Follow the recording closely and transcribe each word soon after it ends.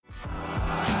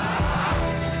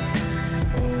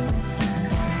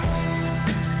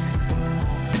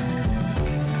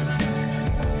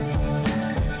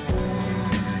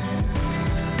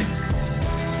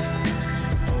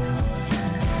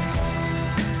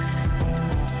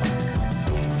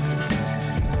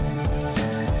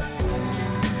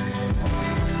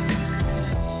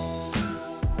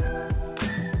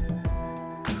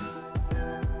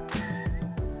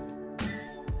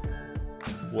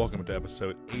welcome to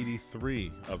episode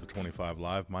 83 of the 25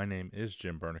 Live. My name is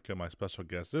Jim Bernica. My special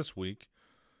guest this week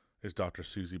is Dr.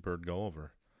 Suzy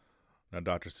Gulliver. Now,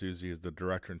 Dr. Suzy is the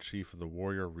Director-in-Chief of the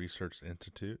Warrior Research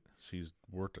Institute. She's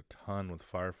worked a ton with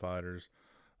firefighters,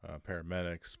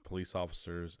 paramedics, police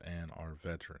officers, and our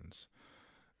veterans.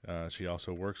 She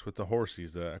also works with the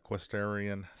horsies, the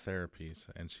equestrian therapies,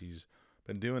 and she's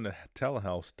been doing the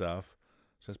telehealth stuff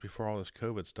since before all this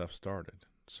COVID stuff started.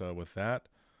 So with that,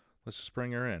 let's just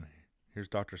bring her in. Here's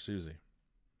Dr. Suzy.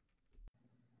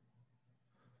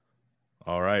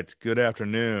 All right. Good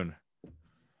afternoon,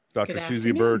 Dr.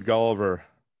 Suzy Gulliver.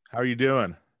 How are you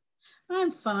doing?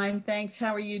 I'm fine, thanks.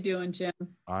 How are you doing, Jim?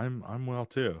 I'm well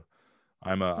too.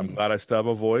 I'm glad I still have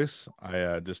a voice.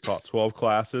 I just taught 12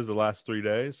 classes the last 3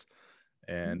 days,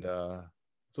 and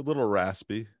it's a little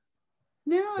raspy.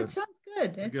 No, it sounds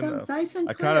good. It sounds nice and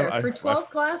clear. For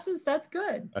 12 classes, that's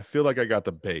good. I feel like I got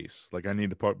the base. Like I need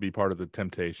to be part of the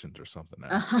Temptations or something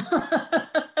now.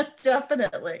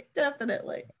 Definitely.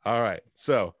 All right.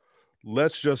 So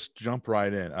let's just jump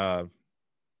right in.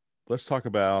 Let's talk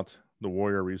about the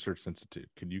Warrior Research Institute.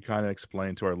 Can you kind of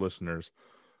explain to our listeners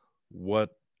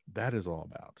what that is all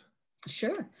about?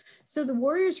 Sure. So the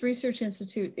Warriors Research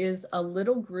Institute is a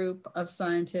little group of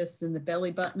scientists in the belly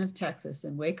button of Texas,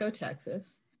 in Waco,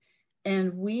 Texas.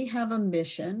 And we have a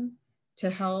mission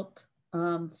to help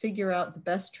figure out the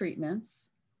best treatments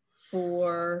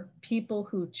for people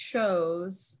who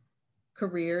chose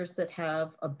careers that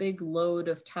have a big load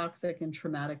of toxic and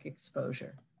traumatic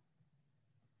exposure.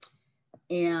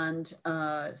 And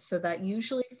so that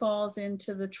usually falls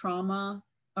into the trauma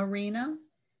arena.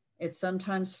 It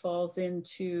sometimes falls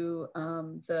into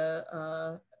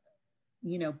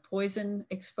poison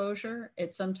exposure.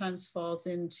 It sometimes falls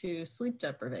into sleep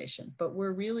deprivation. But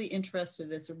we're really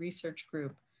interested as a research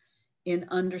group in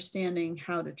understanding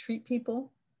how to treat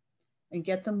people and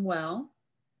get them well.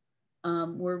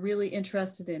 We're really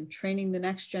interested in training the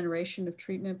next generation of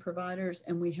treatment providers.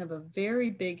 And we have a very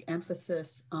big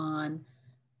emphasis on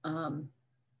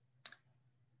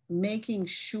making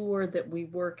sure that we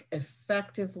work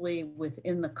effectively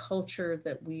within the culture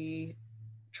that we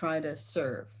try to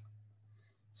serve.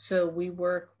 So we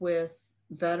work with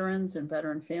veterans and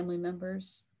veteran family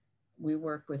members. We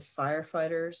work with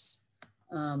firefighters.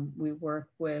 We work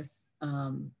with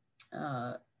paramedics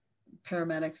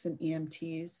and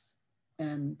EMTs.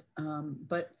 And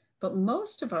but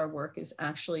most of our work is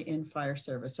actually in fire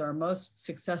service. Our most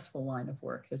successful line of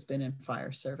work has been in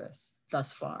fire service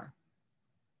thus far.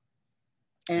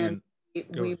 And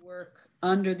we work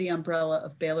under the umbrella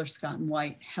of Baylor Scott and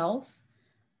White Health,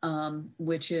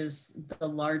 which is the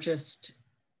largest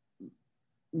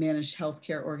managed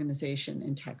healthcare organization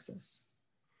in Texas.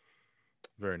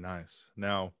 Very nice.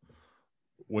 Now,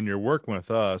 when you're working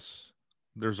with us,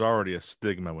 there's already a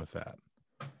stigma with that,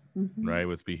 right?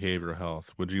 With behavioral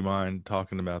health. Would you mind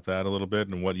talking about that a little bit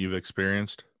and what you've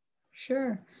experienced?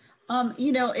 Sure.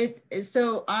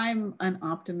 So I'm an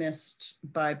optimist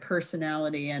by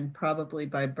personality and probably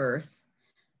by birth.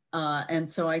 And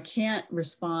so I can't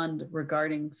respond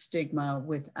regarding stigma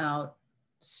without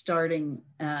starting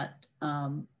at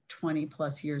 20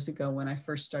 plus years ago when I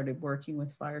first started working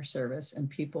with fire service, and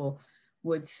people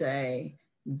would say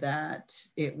that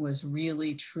it was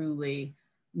really, truly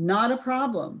not a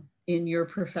problem in your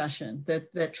profession,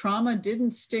 that trauma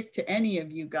didn't stick to any of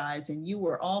you guys and you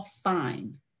were all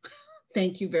fine.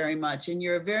 Thank you very much. And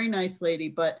you're a very nice lady,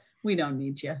 but we don't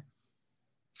need you.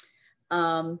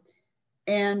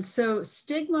 And so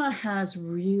stigma has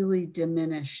really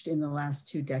diminished in the last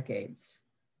 2 decades,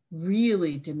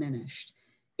 really diminished.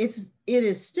 It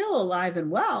is still alive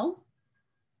and well.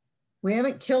 We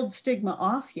haven't killed stigma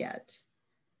off yet,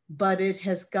 but it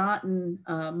has gotten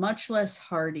much less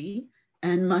hardy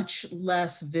and much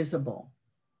less visible.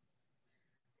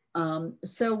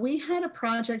 So we had a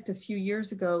project a few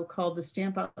years ago called the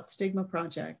Stamp Out Stigma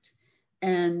Project.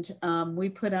 And we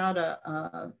put out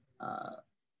a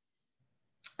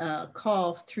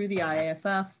call through the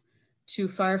IAFF to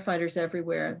firefighters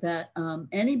everywhere that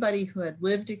anybody who had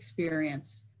lived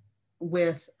experience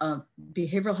with a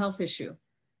behavioral health issue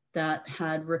that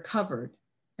had recovered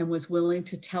and was willing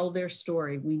to tell their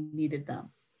story, we needed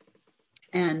them.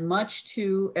 And much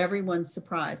to everyone's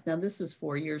surprise, now this was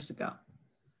 4 years ago,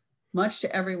 much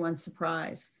to everyone's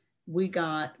surprise, we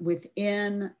got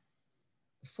within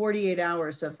 48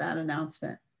 hours of that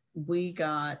announcement, we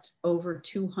got over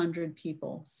 200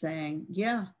 people saying,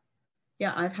 yeah,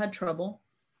 I've had trouble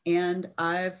and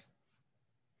I've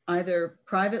either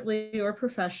privately or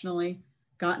professionally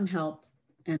gotten help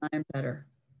and I'm better.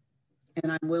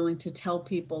 And I'm willing to tell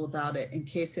people about it in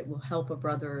case it will help a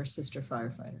brother or sister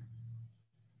firefighter.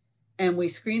 And we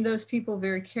screened those people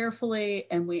very carefully,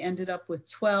 and we ended up with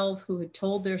 12 who had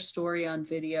told their story on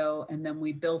video, and then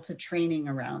we built a training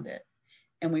around it.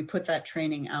 And we put that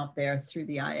training out there through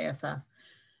the IAFF.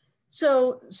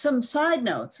 So some side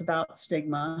notes about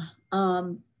stigma.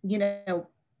 The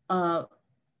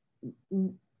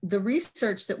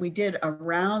research that we did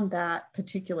around that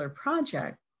particular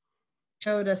project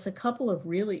showed us a couple of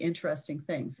really interesting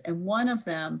things. And one of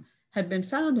them had been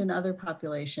found in other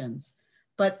populations,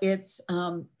 but it's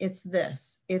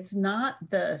this. It's not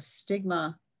the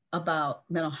stigma about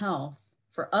mental health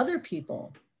for other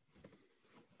people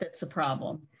that's a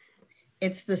problem.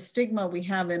 It's the stigma we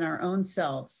have in our own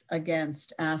selves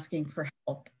against asking for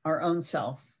help, our own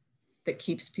self, that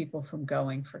keeps people from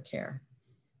going for care.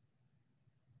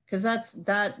 Because that's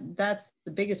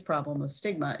the biggest problem of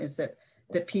stigma, is that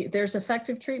there's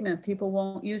effective treatment, people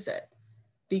won't use it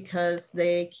because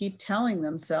they keep telling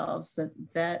themselves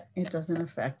that it doesn't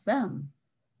affect them,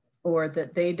 or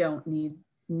that they don't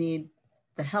need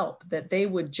the help, that they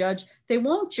won't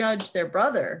judge their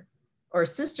brother or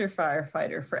sister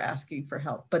firefighter for asking for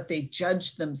help, but they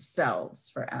judge themselves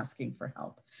for asking for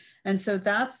help. And so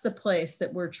that's the place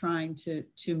that we're trying to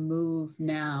move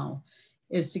now,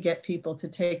 is to get people to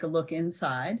take a look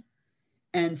inside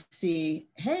and see,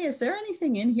 hey, is there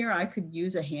anything in here I could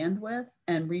use a hand with,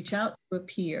 and reach out to a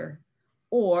peer.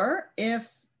 Or if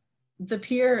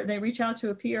they reach out to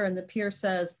a peer and the peer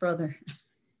says, brother,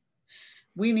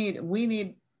 we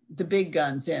need the big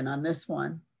guns in on this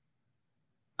one.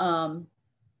 Then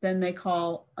they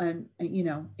call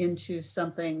into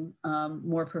something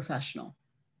more professional.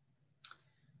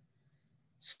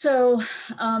 So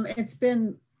it's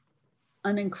been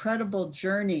an incredible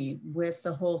journey with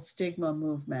the whole stigma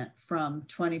movement from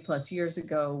 20 plus years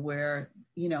ago, where,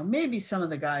 maybe some of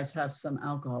the guys have some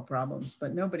alcohol problems,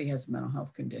 but nobody has a mental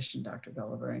health condition, Dr.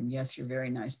 Gulliver. And yes, you're very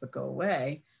nice, but go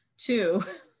away. To,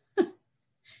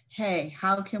 hey,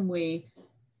 how can we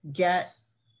get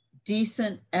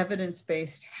decent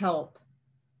evidence-based help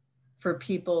for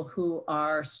people who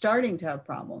are starting to have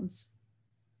problems?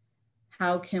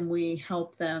 How can we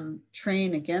help them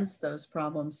train against those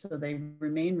problems so they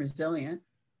remain resilient?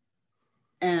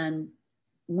 And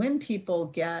when people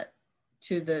get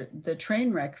to the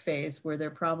train wreck phase where their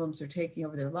problems are taking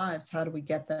over their lives, how do we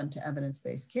get them to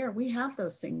evidence-based care? We have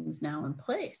those things now in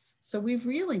place. So we've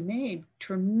really made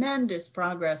tremendous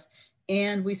progress,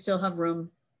 and we still have room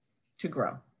to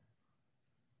grow.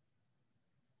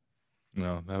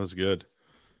 No, that was good.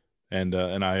 And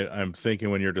I'm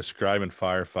thinking, when you're describing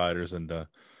firefighters and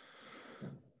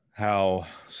how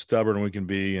stubborn we can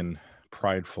be and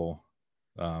prideful,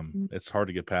 it's hard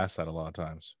to get past that a lot of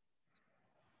times.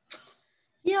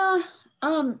 Yeah.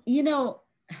 And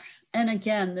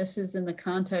again, this is in the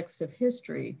context of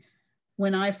history.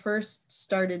 When I first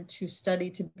started to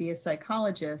study to be a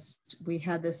psychologist, we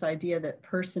had this idea that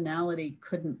personality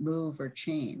couldn't move or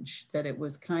change, that it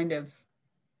was kind of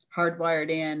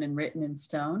hardwired in and written in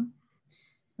stone.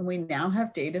 And we now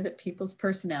have data that people's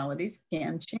personalities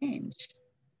can change.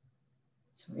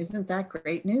 So isn't that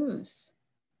great news,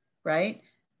 right?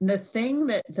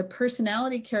 The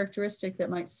personality characteristic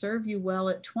that might serve you well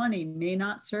at 20 may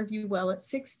not serve you well at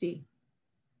 60.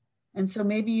 And so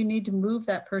maybe you need to move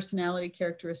that personality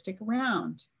characteristic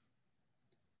around.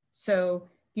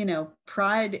 So,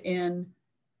 pride in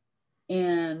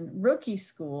rookie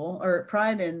school, or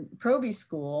pride in probie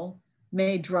school,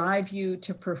 may drive you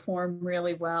to perform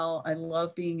really well. I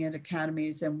love being at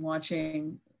academies and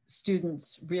watching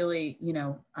students really,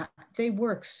 they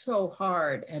work so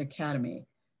hard at academy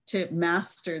to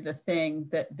master the thing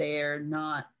that they're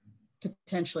not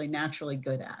potentially naturally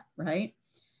good at, right?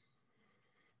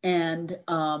 And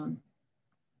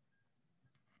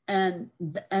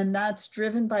that's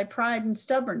driven by pride and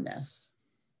stubbornness,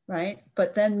 right?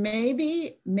 But then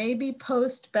maybe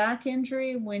post back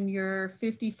injury, when you're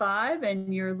 55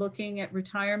 and you're looking at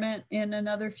retirement in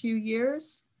another few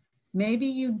years, maybe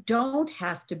you don't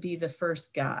have to be the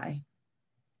first guy.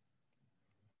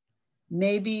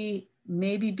 Maybe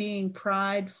being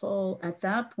prideful at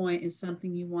that point is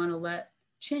something you want to let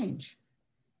change.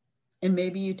 And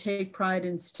maybe you take pride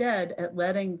instead at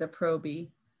letting the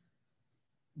probie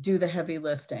do the heavy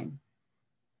lifting,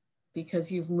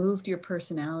 because you've moved your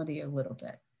personality a little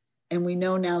bit. And we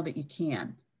know now that you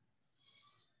can.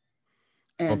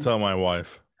 And I'll tell my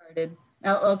wife.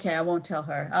 Oh, okay, I won't tell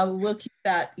her. We'll keep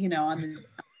that, on the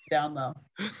down low.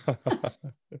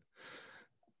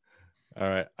 All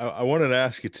right. I wanted to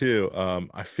ask you too.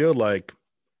 I feel like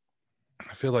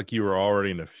you were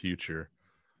already in the future.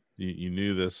 You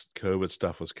knew this COVID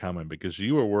stuff was coming, because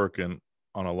you were working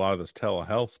on a lot of this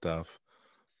telehealth stuff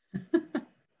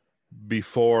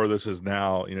before this is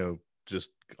now,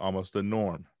 just almost the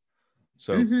norm.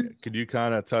 So could you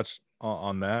kind of touch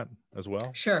on that as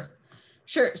well? Sure.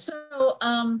 So,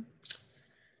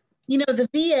 the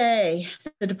VA,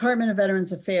 the Department of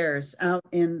Veterans Affairs, out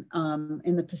in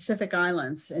the Pacific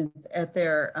Islands, at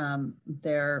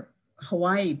their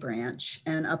Hawaii branch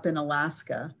and up in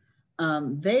Alaska,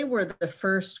 they were the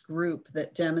first group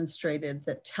that demonstrated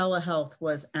that telehealth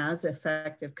was as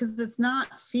effective, because it's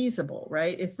not feasible,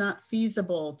 right? It's not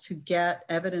feasible to get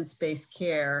evidence-based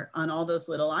care on all those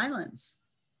little islands.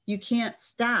 You can't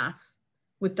staff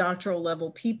with doctoral level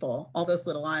people all those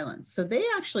little islands. So they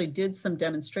actually did some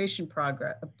demonstration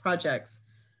projects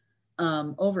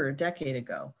over a decade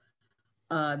ago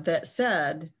that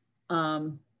said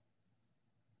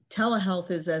telehealth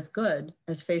is as good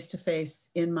as face-to-face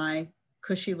in my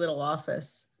cushy little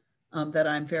office that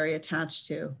I'm very attached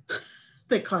to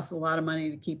that costs a lot of money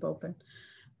to keep open.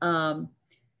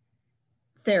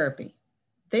 Therapy.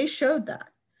 They showed that.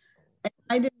 And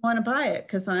I didn't want to buy it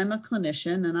because I'm a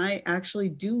clinician and I actually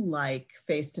do like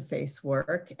face-to-face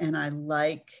work, and I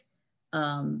like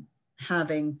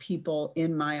having people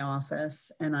in my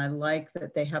office, and I like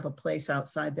that they have a place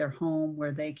outside their home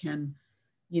where they can,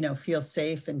 feel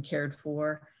safe and cared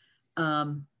for.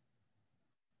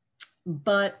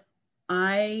 But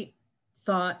I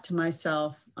thought to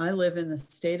myself, I live in the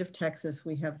state of Texas.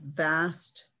 We have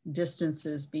vast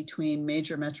distances between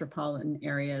major metropolitan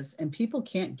areas, and people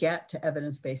can't get to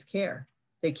evidence-based care.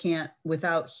 They can't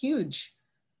without huge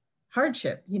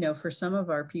hardship. For some of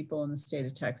our people in the state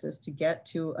of Texas, to get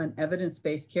to an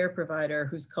evidence-based care provider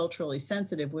who's culturally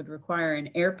sensitive would require an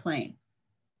airplane,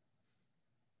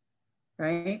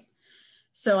 right?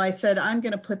 So I said, I'm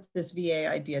going to put this VA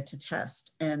idea to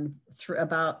test. And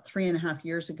about 3.5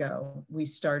 years ago, we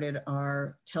started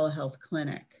our telehealth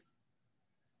clinic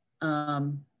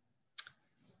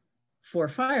for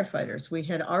firefighters. We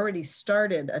had already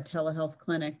started a telehealth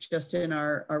clinic just in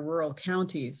our rural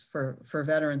counties for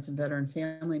veterans and veteran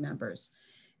family members.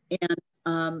 And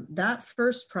that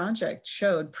first project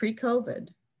showed pre-COVID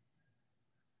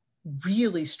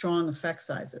really strong effect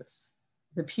sizes.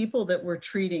 The people that we're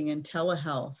treating in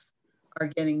telehealth are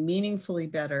getting meaningfully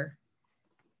better,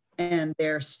 and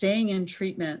they're staying in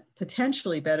treatment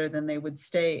potentially better than they would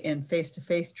stay in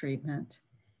face-to-face treatment.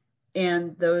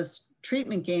 And those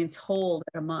treatment gains hold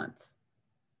at a month.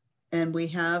 And we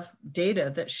have data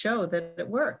that show that it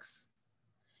works.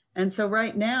 And so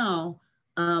right now,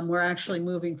 we're actually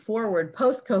moving forward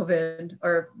post-COVID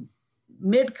or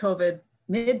mid-COVID,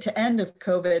 mid to end of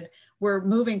COVID. We're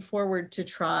moving forward to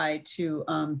try to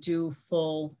do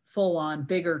full-on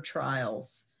bigger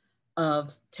trials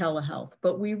of telehealth.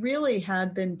 But we really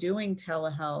had been doing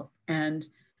telehealth and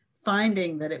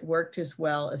finding that it worked as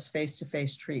well as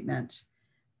face-to-face treatment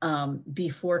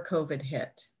before COVID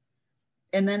hit.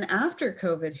 And then after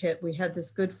COVID hit, we had this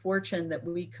good fortune that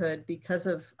we could, because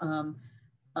of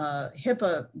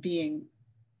HIPAA being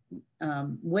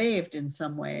waived in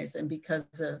some ways, and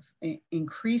because of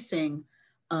increasing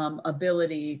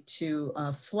ability to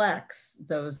flex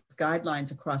those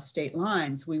guidelines across state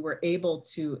lines, we were able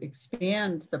to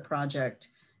expand the project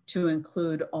to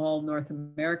include all North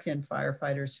American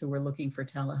firefighters who were looking for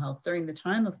telehealth during the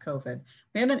time of COVID.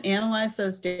 We haven't analyzed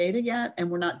those data yet, and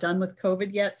we're not done with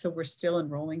COVID yet, so we're still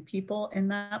enrolling people in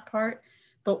that part,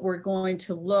 but we're going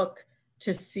to look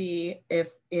to see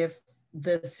if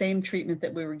the same treatment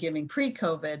that we were giving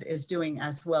pre-COVID is doing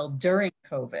as well during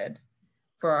COVID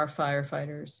for our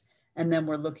firefighters. And then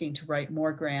we're looking to write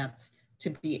more grants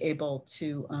to be able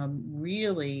to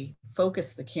really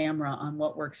focus the camera on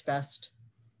what works best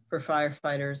for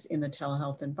firefighters in the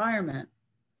telehealth environment.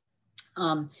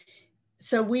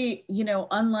 So we,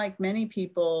 unlike many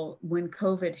people, when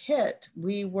COVID hit,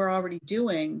 we were already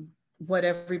doing what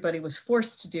everybody was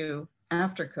forced to do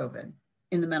after COVID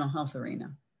in the mental health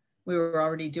arena. We were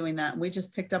already doing that, and we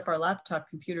just picked up our laptop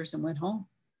computers and went home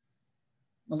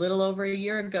a little over a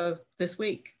year ago this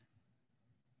week,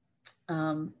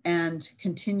 and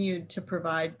continued to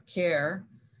provide care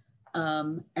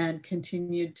and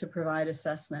continued to provide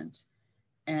assessment.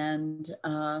 And,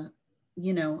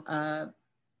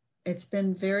 it's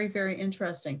been very, very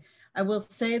interesting. I will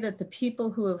say that the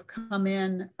people who have come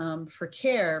in for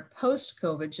care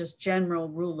post-COVID, just general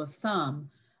rule of thumb,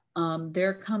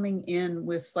 they're coming in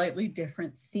with slightly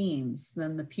different themes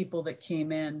than the people that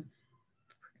came in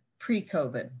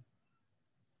pre-COVID.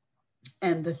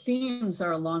 And the themes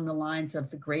are along the lines of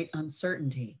the great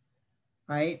uncertainty,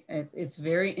 right? It's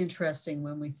very interesting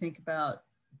when we think about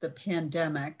the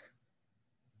pandemic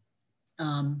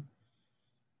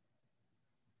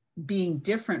being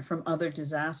different from other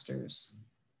disasters.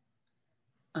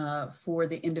 for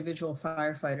the individual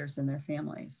firefighters and their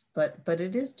families. But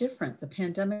it is different. The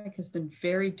pandemic has been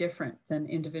very different than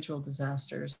individual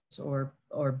disasters or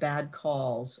bad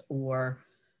calls or,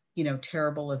 you know,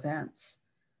 terrible events,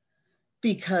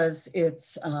 because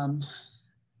it's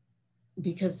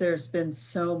because there's been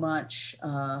so much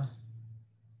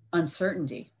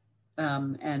uncertainty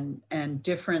and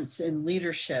difference in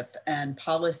leadership and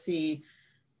policy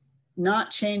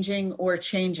not changing or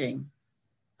changing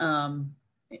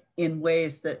in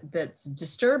ways that's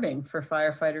disturbing for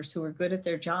firefighters who are good at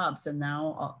their jobs. And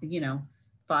now, you know,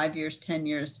 5 years, 10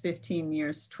 years, 15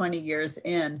 years, 20 years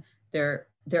in, they're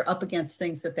up against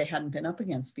things that they hadn't been up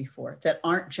against before, that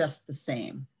aren't just the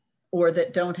same, or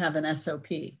that don't have an SOP,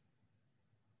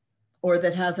 or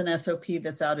that has an SOP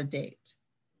that's out of date.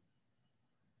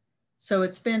 So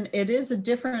it's a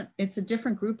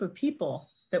different group of people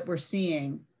that we're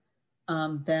seeing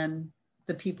than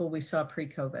the people we saw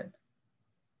pre-COVID.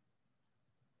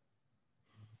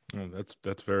 Oh,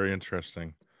 that's very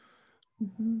interesting.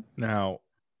 Mm-hmm. Now,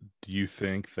 do you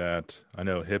think that, I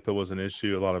know HIPAA was an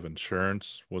issue, a lot of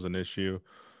insurance was an issue,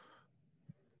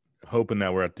 hoping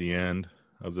that we're at the end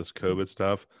of this COVID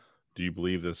stuff, do you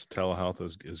believe this telehealth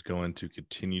is going to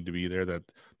continue to be there,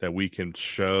 that we can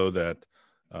show that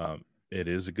it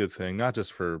is a good thing, not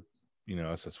just for, you know,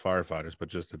 us as firefighters, but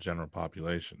just the general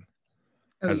population?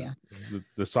 Oh, yeah.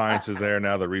 The science is there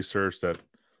now, the research, that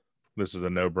this is a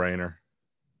no-brainer.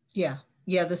 Yeah.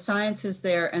 Yeah, the science is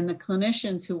there, and the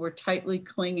clinicians who were tightly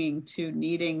clinging to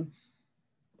needing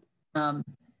to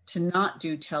not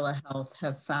do telehealth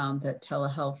have found that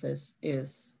telehealth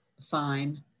is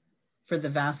fine for the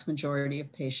vast majority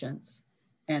of patients,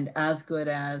 and as good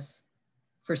as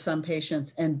for some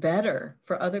patients, and better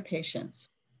for other patients,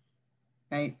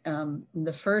 right?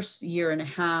 The first year and a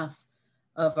half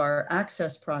of our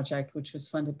Access project, which was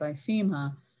funded by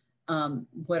FEMA,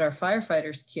 what our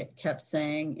firefighters kept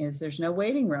saying is, there's no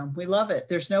waiting room. We love it.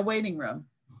 There's no waiting room.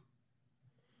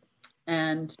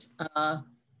 And,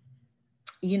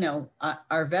 you know,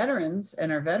 our veterans and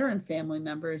our veteran family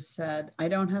members said, I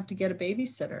don't have to get a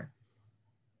babysitter.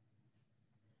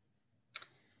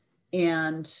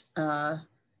 And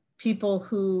people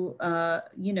who,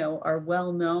 you know, are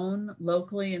well-known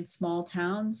locally in small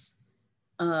towns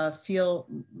feel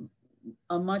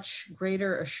a much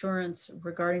greater assurance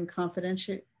regarding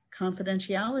confidentiality,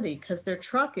 because their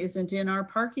truck isn't in our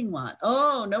parking lot.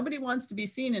 Oh, nobody wants to be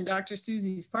seen in Dr.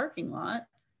 Suzy's parking lot,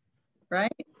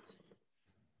 right?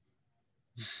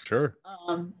 Sure.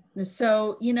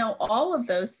 So, you know, all of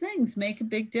those things make a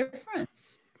big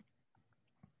difference.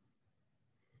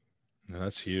 No,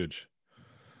 that's huge.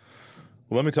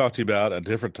 Well, let me talk to you about a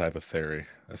different type of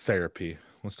therapy.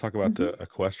 Let's talk about the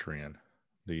equestrian,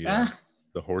 the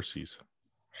horsies.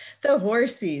 The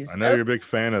horsies. I know you're a big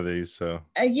fan of these, so.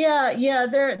 Yeah,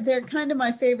 they're kind of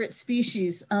my favorite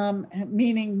species,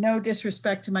 meaning no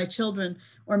disrespect to my children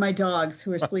or my dogs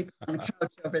who are sleeping on the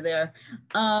couch over there.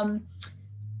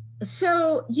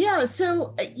 So,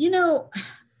 you know,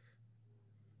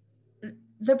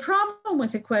 the problem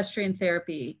with equestrian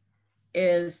therapy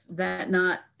is that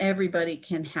not everybody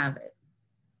can have it.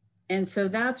 And so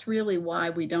that's really why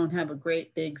we don't have a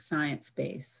great big science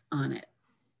base on it.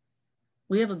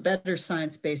 We have a better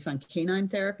science base on canine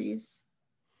therapies,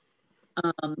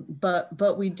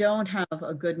 but we don't have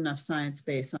a good enough science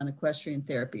base on equestrian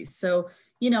therapies. So,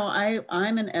 you know,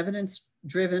 I'm an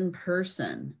evidence-driven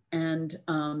person, and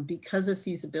because of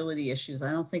feasibility issues,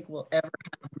 I don't think we'll ever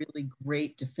have really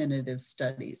great definitive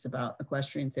studies about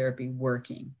equestrian therapy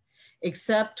working.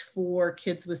 Except for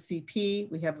kids with CP,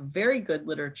 we have a very good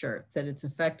literature that it's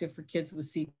effective for kids with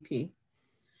CP.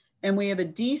 And we have a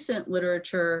decent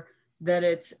literature that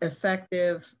it's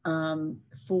effective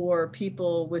for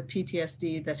people with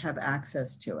PTSD that have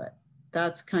access to it.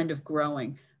 That's kind of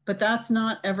growing, but that's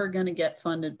not ever going to get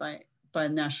funded by the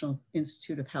National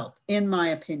Institute of Health, in my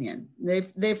opinion.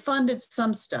 They've funded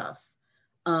some stuff,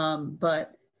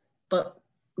 but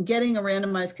getting a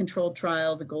randomized controlled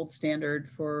trial, the gold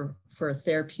standard for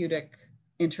therapeutic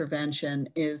intervention,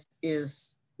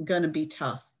 is going to be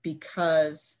tough,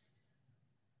 because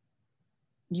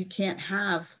you can't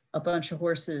have a bunch of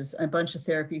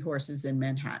therapy horses in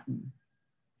Manhattan,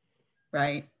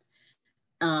 right?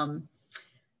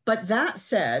 But that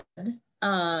said,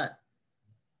 the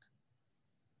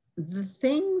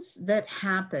things that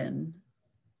happen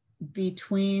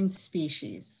between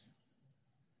species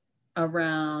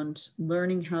around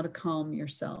learning how to calm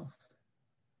yourself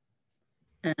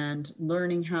and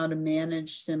learning how to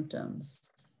manage symptoms,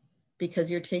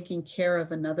 because you're taking care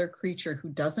of another creature who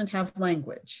doesn't have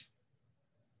language,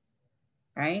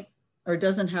 right? Or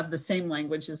doesn't have the same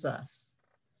language as us.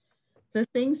 the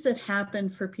things that happen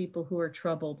for people who are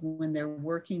troubled when they're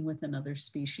working with another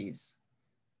species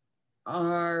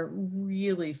are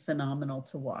really phenomenal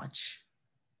to watch.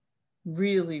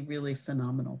 Really, really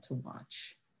phenomenal to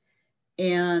watch.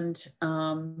 And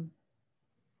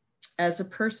as a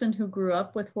person who grew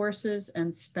up with horses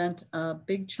and spent a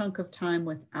big chunk of time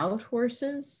without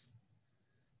horses,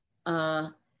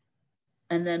 and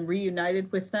then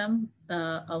reunited with them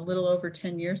a little over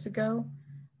 10 years ago,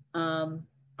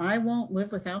 I won't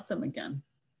live without them again.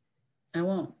 I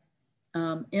won't.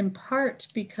 In part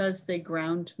because they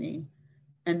ground me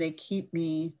and they keep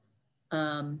me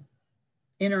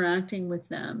interacting with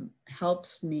them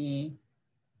helps me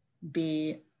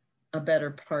be a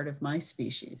better part of my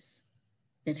species.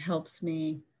 It helps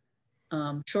me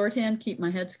shorthand, keep my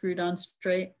head screwed on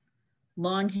straight.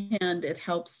 Longhand, it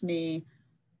helps me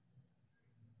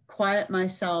quiet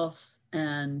myself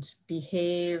and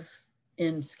behave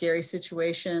in scary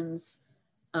situations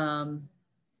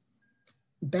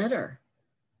better.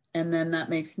 And then that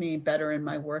makes me better in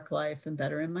my work life and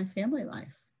better in my family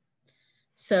life.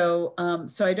 So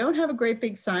I don't have a great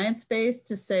big science base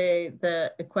to say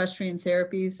that equestrian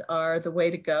therapies are the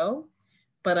way to go,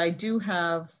 but I do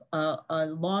have a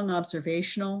long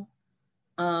observational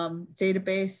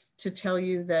database to tell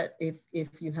you that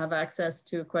if you have access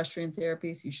to equestrian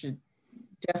therapies, you should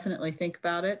definitely think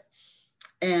about it.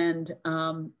 And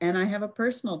I have a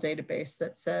personal database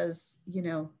that says, you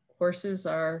know, horses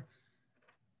are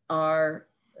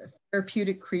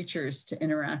therapeutic creatures to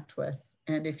interact with.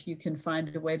 And if you can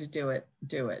find a way to do it,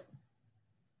 do it.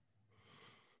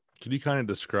 Can you kind of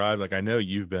describe, like, I know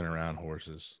you've been around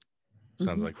horses,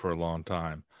 sounds like for a long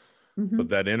time, but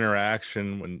that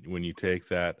interaction when you take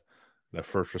that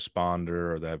first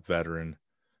responder or that veteran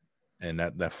and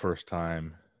that first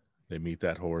time they meet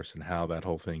that horse and how that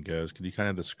whole thing goes, can you kind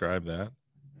of describe that?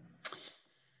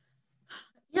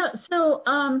 Yeah, so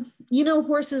you know,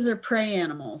 horses are prey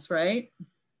animals, right?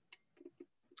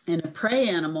 And a prey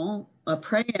animal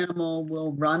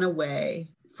will run away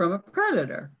from a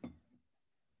predator,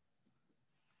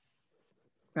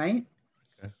 right?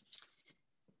 Okay.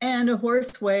 And a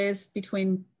horse weighs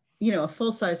between, you know, a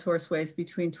full-size horse weighs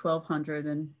between 1,200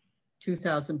 and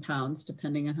 2,000 pounds,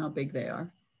 depending on how big they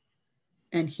are.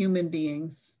 And human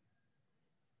beings,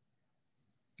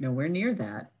 nowhere near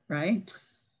that, right?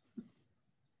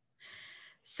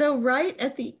 So right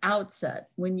at the outset,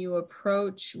 when you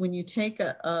take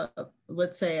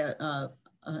let's say a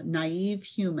naive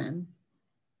human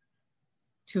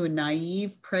to a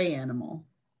naive prey animal,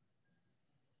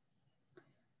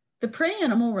 the prey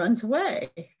animal runs away.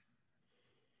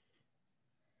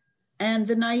 And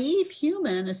the naive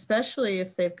human, especially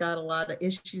if they've got a lot of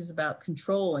issues about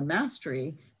control and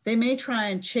mastery, they may try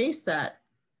and chase that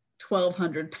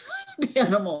 1,200 pound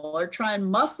animal or try and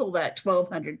muscle that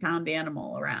 1,200 pound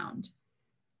animal around,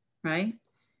 right?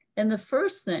 And the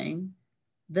first thing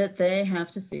that they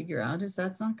have to figure out is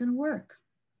that's not going to work.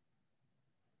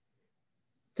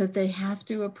 That they have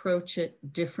to approach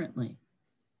it differently.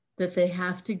 That they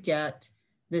have to get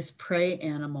this prey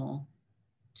animal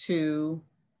to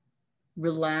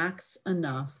relax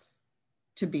enough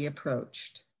to be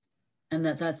approached. And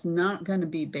that's not going to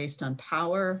be based on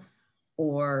power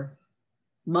or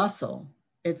muscle.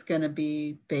 It's going to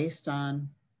be based on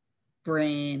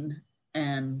brain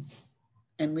and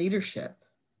leadership.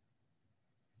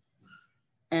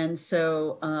 And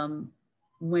so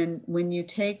when you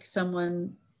take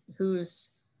someone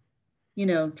who's, you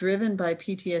know, driven by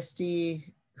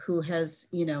PTSD, who has,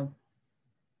 you know,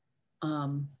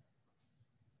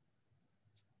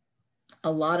 a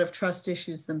lot of trust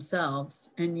issues themselves,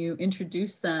 and you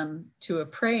introduce them to a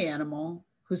prey animal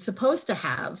who's supposed to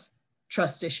have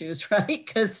trust issues, right?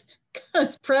 Because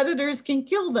predators can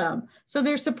kill them. So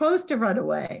they're supposed to run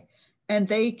away, and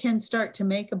they can start to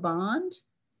make a bond.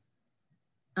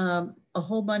 A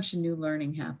whole bunch of new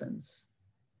learning happens.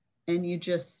 And you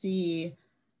just see,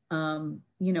 you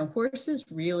know, horses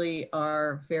really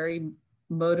are very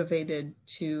motivated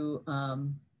to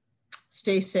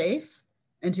stay safe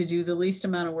and to do the least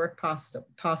amount of work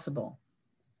possible.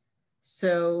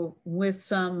 So with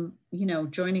some, you know,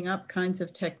 joining up kinds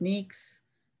of techniques,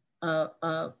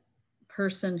 a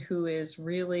person who is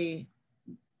really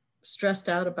stressed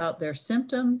out about their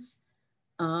symptoms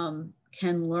can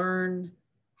learn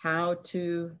how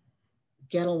to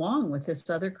get along with this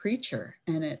other creature,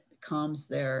 and it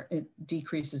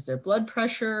decreases their blood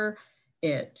pressure,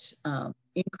 it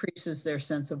increases their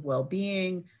sense of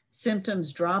well-being.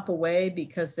 Symptoms drop away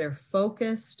because they're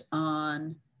focused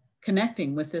on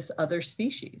connecting with this other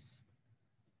species.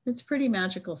 It's pretty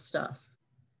magical stuff.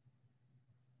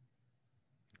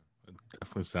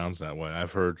 Definitely sounds that way.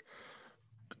 I've heard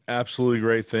absolutely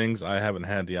great things. I haven't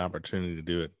had the opportunity to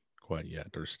do it quite yet,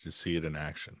 or to see it in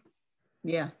action.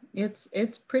 Yeah,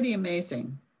 it's pretty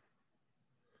amazing.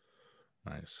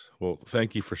 Nice. Well,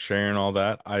 thank you for sharing all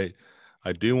that. I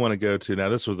do want to go to, now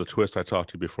this was the twist I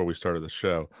talked to you before we started the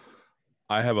show.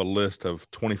 I have a list of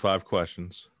 25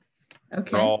 questions.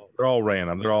 Okay. They're all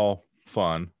random. They're all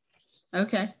fun.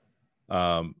 Okay.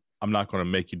 I'm not going to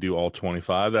make you do all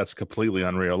 25. That's completely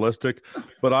unrealistic,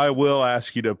 but I will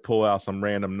ask you to pull out some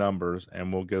random numbers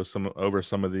and we'll go over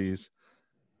some of these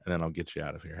and then I'll get you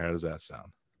out of here. How does that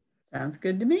sound? Sounds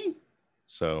good to me.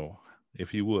 So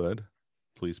if you would,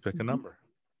 please pick a number.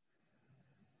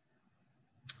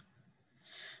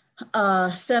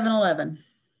 7-Eleven.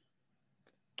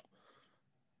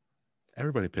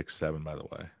 Everybody picks 7, by the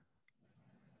way.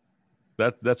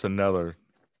 That's another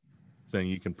thing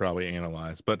you can probably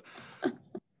analyze. But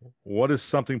what is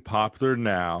something popular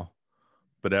now,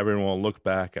 but everyone will look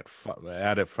back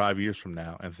at it 5 years from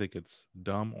now and think it's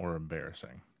dumb or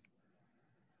embarrassing?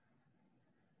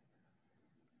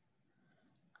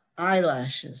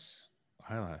 Eyelashes.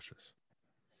 Eyelashes.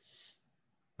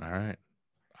 All right.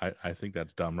 I think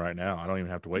that's dumb right now. I don't even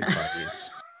have to wait 5 years.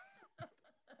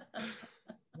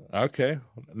 Okay.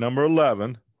 Number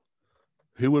 11.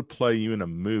 Who would play you in a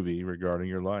movie regarding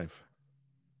your life?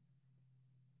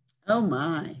 Oh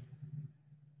my.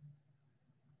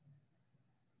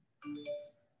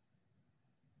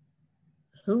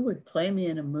 Who would play me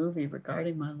in a movie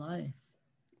regarding my life?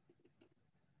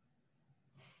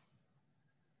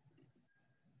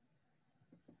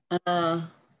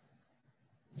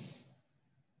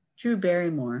 Drew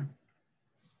Barrymore.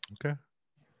 Okay.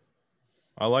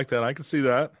 I like that. I can see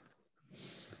that.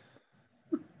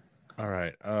 All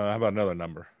right. How about another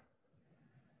number?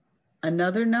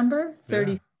 Another number?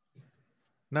 30. Yeah.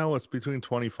 No, it's between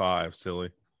 25, silly.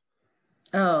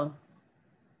 Oh.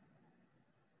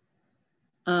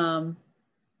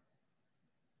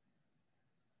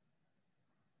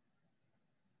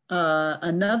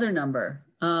 Another number.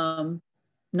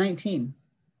 19.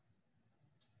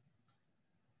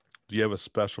 Do you have a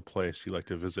special place you like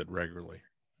to visit regularly?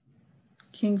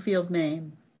 Kingfield,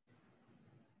 Maine.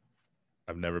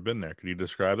 I've never been there. Could you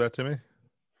describe that to me?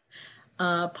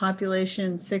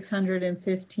 Population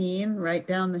 615, right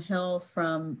down the hill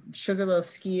from Sugarloaf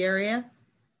Ski Area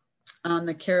on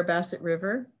the Carrabassett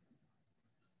River.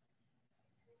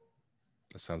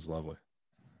 That sounds lovely.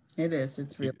 It is.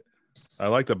 It's really nice. I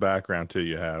like the background too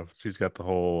you have. She's got the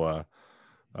whole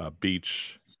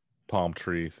beach palm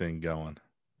tree thing going.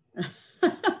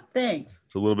 Thanks.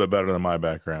 It's a little bit better than my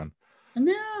background.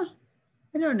 No,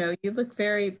 I don't know. You look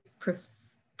very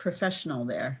professional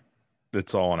there.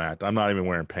 It's all an act. I'm not even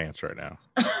wearing pants right now.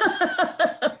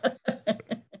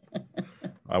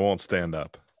 I won't stand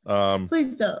up.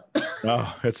 Please don't. No,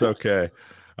 it's okay.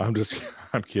 I'm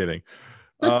kidding.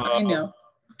 I know.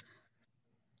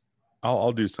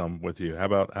 I'll do some with you. How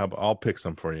about I'll pick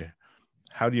some for you.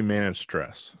 How do you manage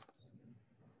stress?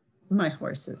 My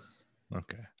horses.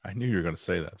 Okay. I knew you were going to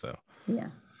say that though. Yeah.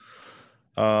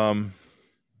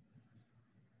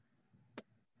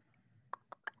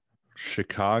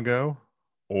 Chicago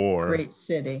or great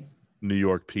city. New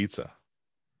York pizza?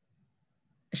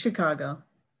 Chicago.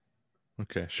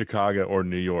 Okay. Chicago or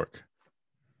New York?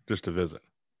 Just to visit.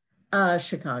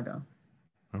 Chicago.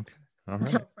 Okay. All right.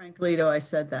 Tell Frank Lito I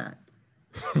said that.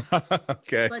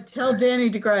 Okay. But tell Danny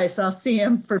DeGrice I'll see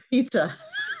him for pizza.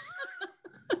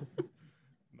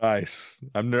 Nice.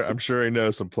 I'm sure he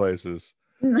knows some places.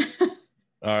 All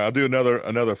right, I'll do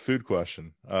another food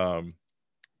question.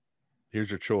 Here's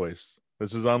your choice.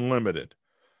 This is unlimited.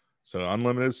 So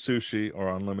unlimited sushi or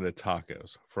unlimited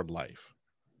tacos for life.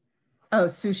 Oh,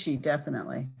 sushi,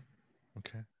 definitely.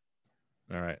 Okay.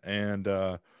 All right. And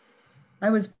I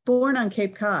was born on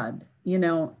Cape Cod. You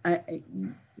know,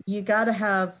 you gotta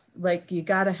have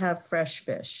fresh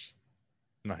fish.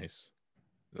 nice.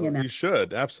 You know. You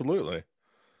should, absolutely.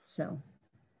 So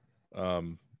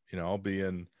I'll be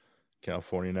in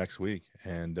California next week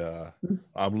and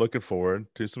I'm looking forward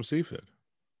to some seafood.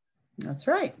 That's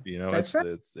right. That's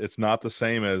right. It's not the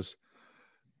same as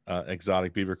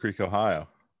exotic Beaver Creek, Ohio.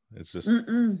 It's just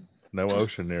no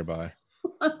ocean nearby.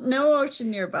 No ocean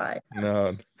nearby.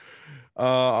 No.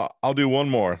 I'll do one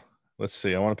more. Let's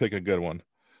see. I want to pick a good one.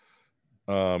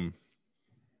 All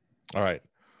right.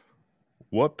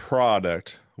 What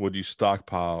product would you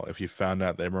stockpile if you found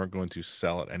out they weren't going to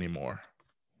sell it anymore?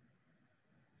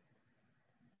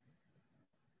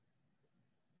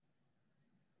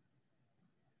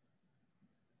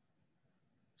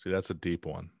 See, that's a deep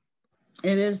one.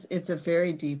 It is. It's a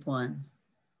very deep one.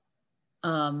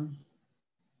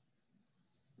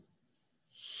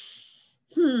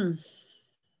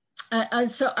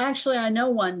 So actually, I know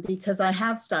one because I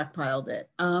have stockpiled it.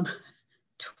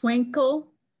 Twinkle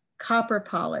copper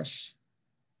polish.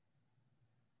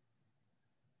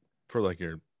 For like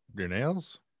your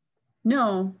nails?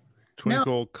 No, no.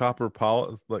 Twinkle copper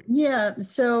polish, like Yeah.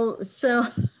 So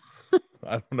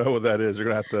I don't know what that is. You're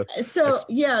gonna have to.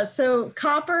 So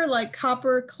copper, like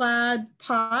copper clad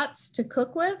pots to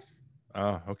cook with.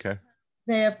 Oh, okay.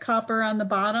 They have copper on the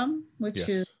bottom, which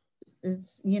Yes.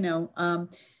 is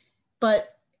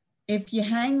but if you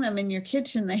hang them in your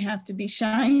kitchen, they have to be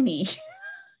shiny.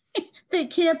 They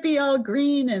can't be all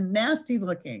green and nasty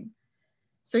looking.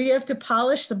 So you have to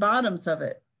polish the bottoms of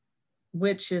it,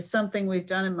 which is something we've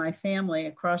done in my family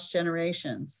across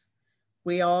generations.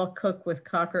 We all cook with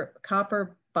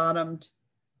copper bottomed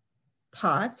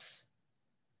pots,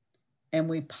 and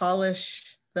we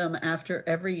polish them after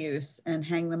every use and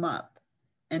hang them up.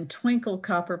 And twinkle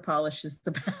copper polish is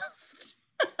the best.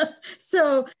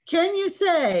 So can you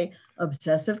say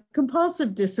obsessive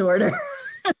compulsive disorder?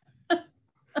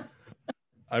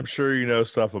 I'm sure you know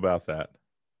stuff about that.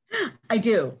 I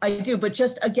do. But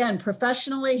just again,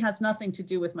 professionally has nothing to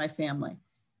do with my family.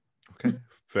 Okay,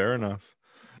 fair enough.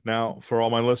 Now, for all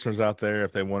my listeners out there,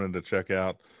 if they wanted to check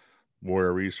out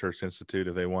Warrior Research Institute,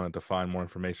 if they wanted to find more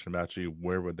information about you,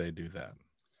 where would they do that?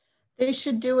 They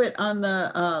should do it on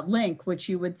the link, which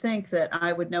you would think that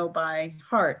I would know by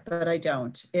heart, but I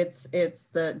don't. It's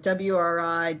the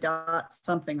WRI dot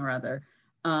something or other.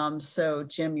 So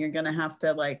Jim, you're going to have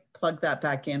to like plug that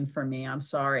back in for me. I'm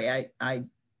sorry.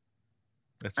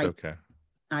 It's okay.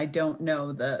 I don't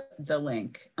know the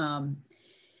link.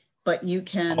 But you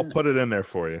can. I'll put it in there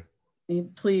for you.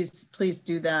 Please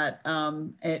do that.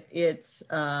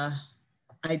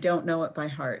 I don't know it by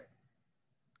heart.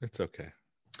 It's okay.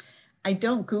 I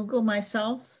don't Google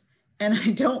myself, and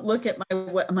I don't look at my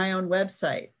own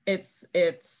website. It's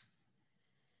It's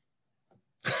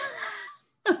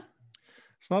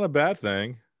not a bad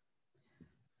thing.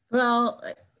 Well,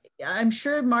 I'm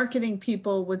sure marketing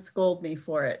people would scold me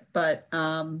for it, but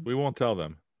we won't tell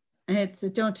them.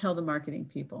 Don't tell the marketing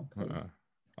people, please.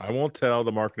 I won't tell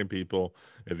the marketing people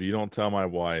if you don't tell my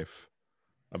wife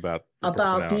about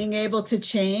being able to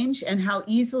change and how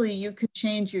easily you could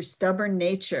change your stubborn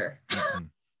nature.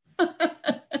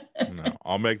 No,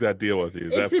 I'll make that deal with you.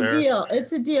 It's a deal.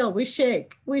 It's a deal. We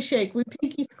shake. We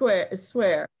pinky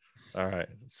swear. All right.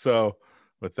 So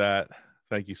with that,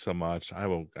 thank you so much. I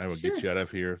will sure. Get you out of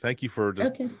here. Thank you for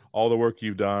just all the work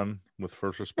you've done with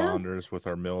first responders, with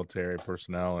our military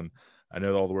personnel, and I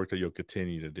know all the work that you'll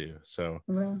continue to do. So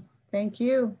well, thank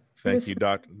you. Thank you,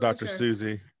 Dr.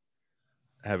 Suzy.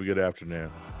 Have a good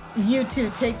afternoon. You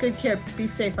too. Take good care. Be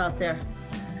safe out there.